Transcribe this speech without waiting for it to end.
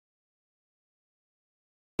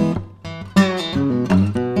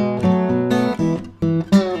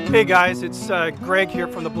Hey guys, it's Greg here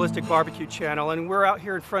from the Ballistic BBQ channel, and we're out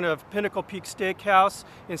here in front of Pinnacle Peak Steakhouse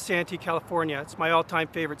in Santee, California. It's my all-time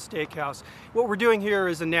favorite steakhouse. What we're doing here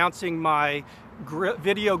is announcing my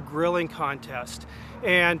video grilling contest.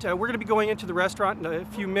 And we're going to be going into the restaurant in a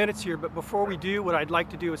few minutes here, but before we do, what I'd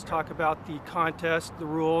like to do is talk about the contest, the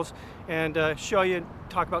rules, and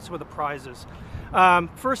talk about some of the prizes.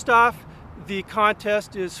 First off, the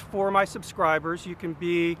contest is for my subscribers. You can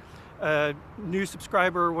be a new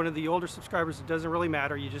subscriber or one of the older subscribers. It doesn't really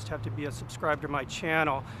matter. You just have to be a subscriber to my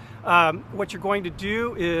channel. What you're going to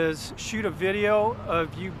do is shoot a video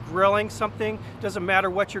of you grilling something. Doesn't matter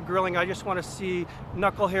what you're grilling. I just want to see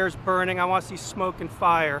knuckle hairs burning. I want to see smoke and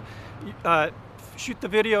fire. Shoot the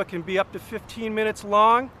video. It can be up to 15 minutes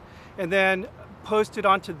long, and then post it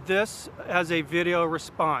onto this as a video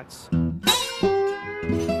response.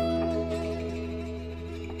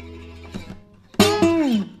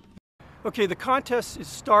 Okay, the contest is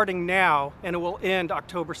starting now and it will end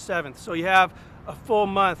October 7th. So you have a full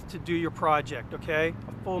month to do your project, okay?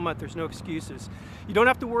 A full month, there's no excuses. You don't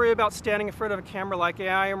have to worry about standing in front of a camera like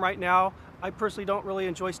I am right now. I personally don't really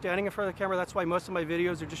enjoy standing in front of the camera. That's why most of my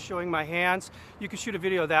videos are just showing my hands. You can shoot a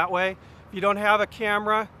video that way. If you don't have a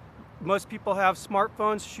camera, most people have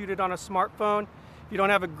smartphones, shoot it on a smartphone. If you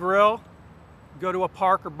don't have a grill, go to a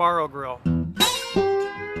park or borrow a grill.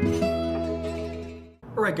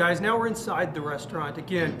 Alright guys, now we're inside the restaurant.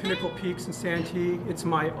 Again, Pinnacle Peaks in Santee. It's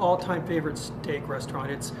my all-time favorite steak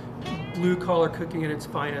restaurant. It's blue-collar cooking at its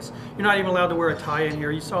finest. You're not even allowed to wear a tie in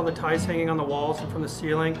here. You saw the ties hanging on the walls and from the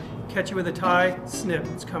ceiling. Catch you with a tie, snip,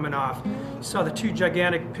 it's coming off. You saw the two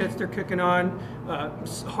gigantic pits they're cooking on,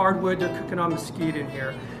 hardwood, they're cooking on mesquite in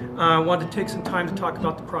here. I wanted to take some time to talk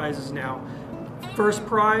about the prizes now. First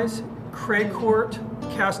prize, Cray Court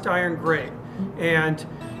cast iron grate. And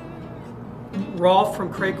Rolf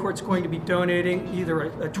from Cray Court's going to be donating either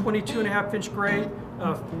a 22.5-inch grate,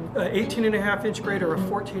 an 18.5-inch grate, or a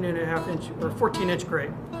 14.5-inch or 14-inch grate.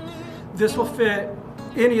 This will fit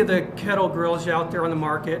any of the kettle grills out there on the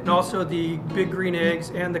market, and also the Big Green Eggs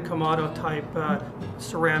and the Kamado type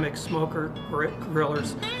ceramic smoker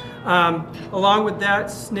grillers. Along with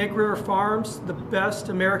that, Snake River Farms, the best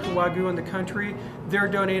American Wagyu in the country, they're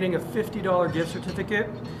donating a $50 gift certificate.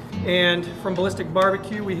 And from Ballistic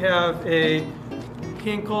BBQ, we have a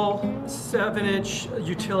Hinkle 7-inch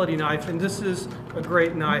utility knife, and this is a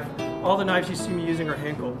great knife. All the knives you see me using are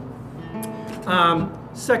Hinkle.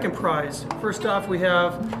 Second prize. First off, we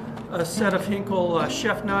have a set of Hinkle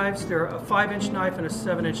chef knives. They're a 5-inch knife and a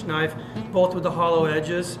 7-inch knife, both with the hollow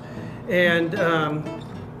edges. And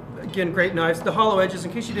again, great knives. The hollow edges,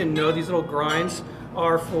 in case you didn't know, these little grinds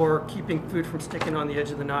are for keeping food from sticking on the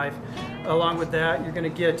edge of the knife. Along with that, you're going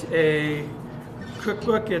to get a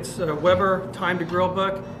cookbook. It's a Weber Time to Grill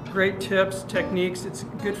book. Great tips, techniques. It's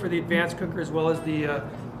good for the advanced cooker as well as the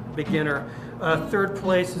beginner. Third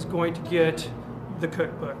place is going to get the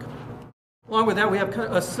cookbook. Along with that, we have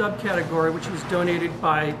a subcategory which was donated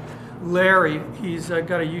by Larry. He's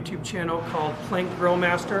got a YouTube channel called Plank Grill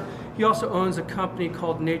Master. He also owns a company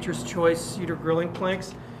called Nature's Choice Cedar Grilling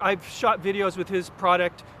Planks. I've shot videos with his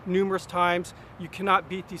product numerous times. You cannot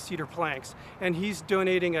beat these cedar planks. And he's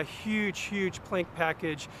donating a huge, huge plank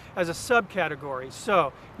package as a subcategory.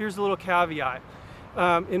 So here's a little caveat.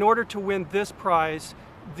 In order to win this prize,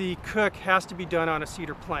 the cook has to be done on a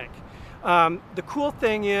cedar plank. The cool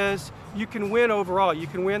thing is you can win overall. You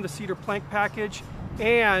can win the cedar plank package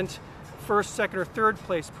and first, second, or third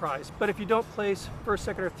place prize. But if you don't place first,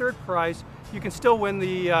 second, or third prize, you can still win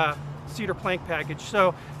the cedar plank package.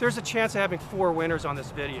 So there's a chance of having 4 winners on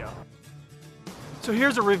this video. So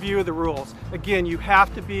here's a review of the rules. Again, you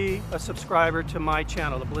have to be a subscriber to my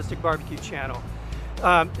channel, the Ballistic BBQ channel.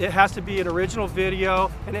 It has to be an original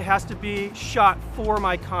video, and it has to be shot for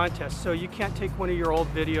my contest. So you can't take one of your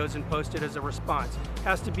old videos and post it as a response. It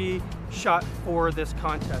has to be shot for this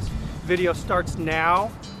contest. Video starts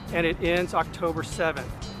now and it ends October 7th.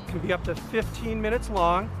 It can be up to 15 minutes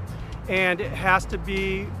long, and it has to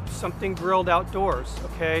be something grilled outdoors,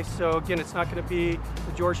 okay? So again, it's not gonna be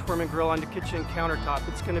the George Foreman grill on the kitchen countertop.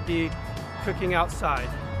 It's gonna be cooking outside.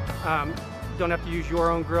 Don't have to use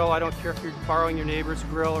your own grill. I don't care if you're borrowing your neighbor's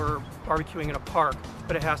grill or barbecuing in a park,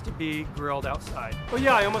 but it has to be grilled outside. Oh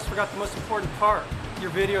yeah, I almost forgot the most important part.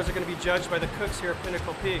 Your videos are gonna be judged by the cooks here at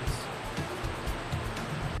Pinnacle Peaks.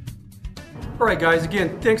 Alright guys,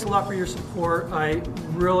 again, thanks a lot for your support. I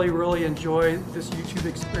really enjoy this YouTube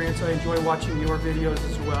experience. I enjoy watching your videos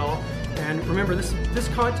as well. And remember, this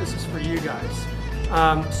contest is for you guys.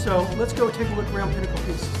 So let's go take a look around Pinnacle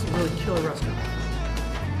Peaks. It's a really killer restaurant.